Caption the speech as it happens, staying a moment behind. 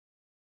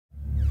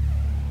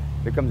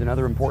Here comes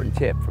another important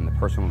tip from the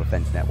Personal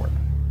Defense Network.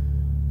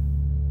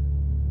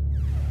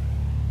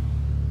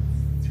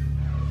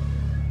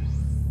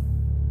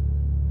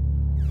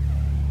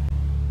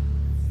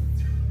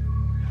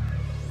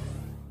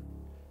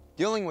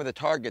 Dealing with a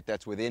target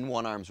that's within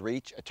one arm's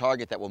reach, a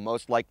target that will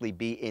most likely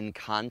be in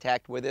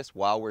contact with us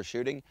while we're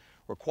shooting,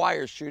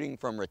 requires shooting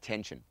from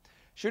retention.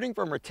 Shooting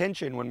from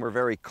retention when we're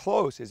very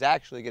close is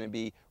actually going to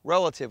be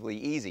relatively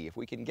easy. If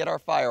we can get our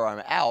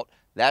firearm out,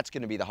 that's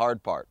going to be the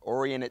hard part.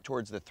 Orient it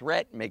towards the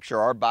threat, make sure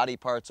our body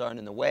parts aren't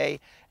in the way,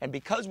 and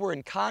because we're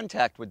in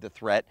contact with the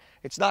threat,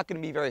 it's not going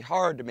to be very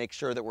hard to make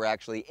sure that we're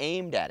actually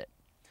aimed at it.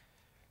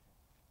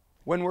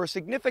 When we're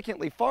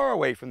significantly far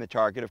away from the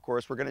target, of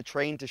course, we're going to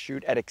train to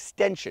shoot at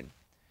extension.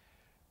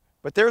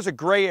 But there's a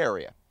gray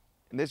area.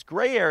 And this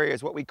gray area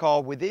is what we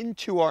call within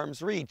two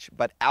arms reach,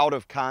 but out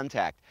of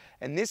contact.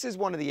 And this is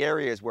one of the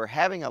areas where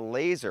having a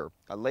laser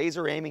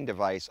aiming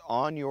device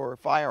on your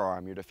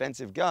firearm, your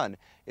defensive gun,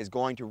 is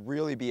going to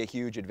really be a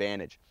huge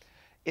advantage.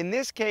 In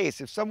this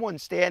case, if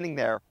someone's standing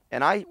there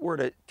and I were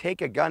to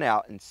take a gun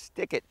out and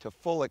stick it to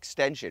full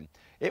extension,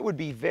 it would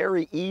be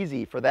very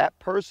easy for that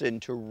person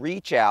to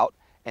reach out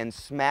and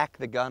smack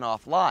the gun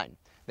offline.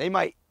 They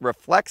might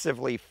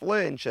reflexively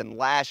flinch and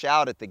lash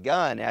out at the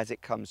gun as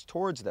it comes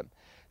towards them.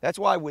 That's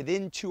why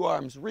within two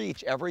arms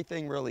reach,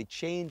 everything really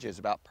changes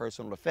about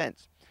personal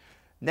defense.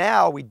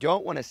 Now, we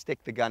don't want to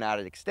stick the gun out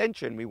at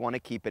extension, we want to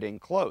keep it in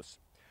close.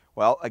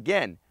 Well,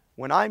 again,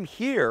 when I'm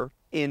here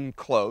in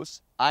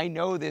close, I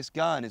know this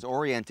gun is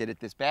oriented at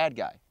this bad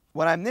guy.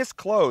 When I'm this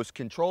close,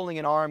 controlling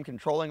an arm,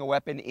 controlling a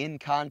weapon in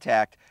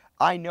contact,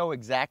 I know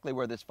exactly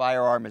where this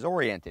firearm is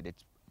oriented.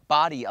 It's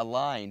body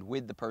aligned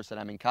with the person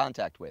I'm in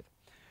contact with.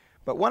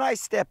 But when I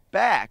step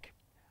back,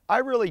 I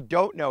really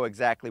don't know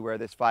exactly where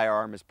this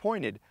firearm is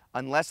pointed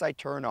unless I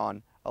turn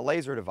on a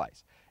laser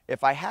device.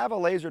 If I have a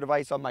laser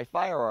device on my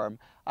firearm,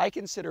 I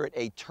consider it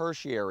a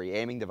tertiary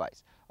aiming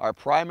device. Our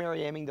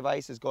primary aiming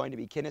device is going to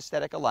be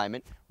kinesthetic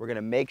alignment. We're going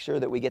to make sure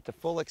that we get to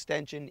full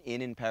extension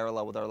in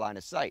parallel with our line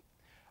of sight.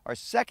 Our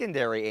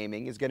secondary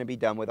aiming is going to be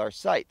done with our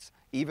sights,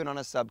 even on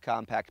a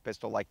subcompact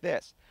pistol like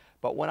this.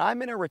 But when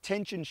I'm in a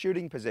retention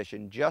shooting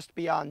position just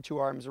beyond two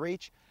arms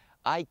reach,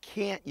 I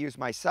can't use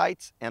my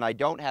sights and I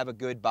don't have a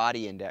good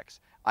body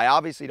index. I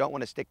obviously don't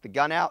want to stick the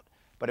gun out,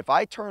 but if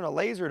I turn a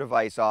laser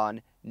device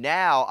on,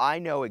 now I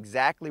know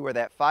exactly where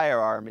that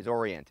firearm is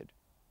oriented.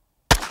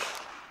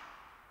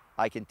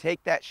 I can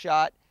take that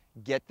shot,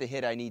 get the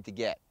hit I need to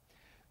get.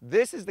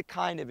 This is the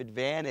kind of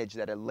advantage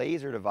that a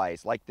laser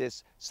device like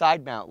this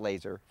SideMount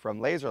Laser from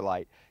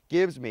LaserLyte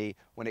gives me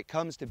when it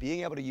comes to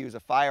being able to use a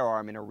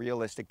firearm in a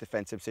realistic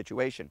defensive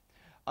situation.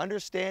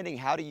 Understanding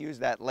how to use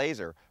that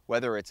laser,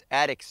 whether it's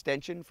at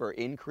extension for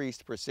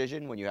increased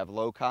precision when you have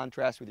low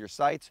contrast with your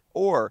sights,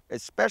 or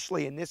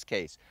especially in this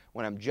case,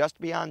 when I'm just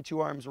beyond two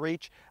arms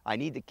reach, I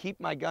need to keep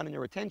my gun in a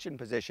retention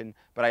position,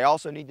 but I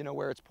also need to know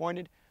where it's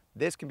pointed.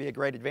 This can be a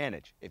great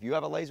advantage. If you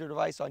have a laser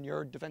device on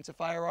your defensive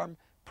firearm,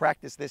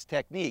 practice this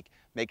technique.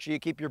 Make sure you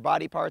keep your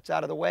body parts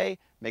out of the way,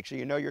 make sure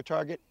you know your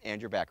target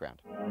and your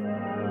background.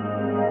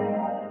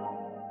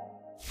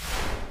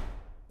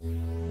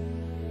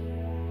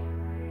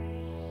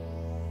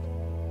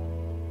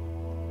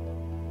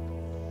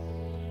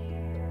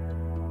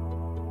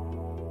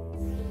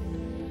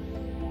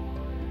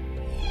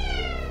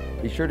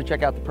 Be sure to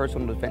check out the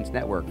Personal Defense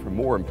Network for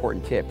more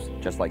important tips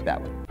just like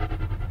that one.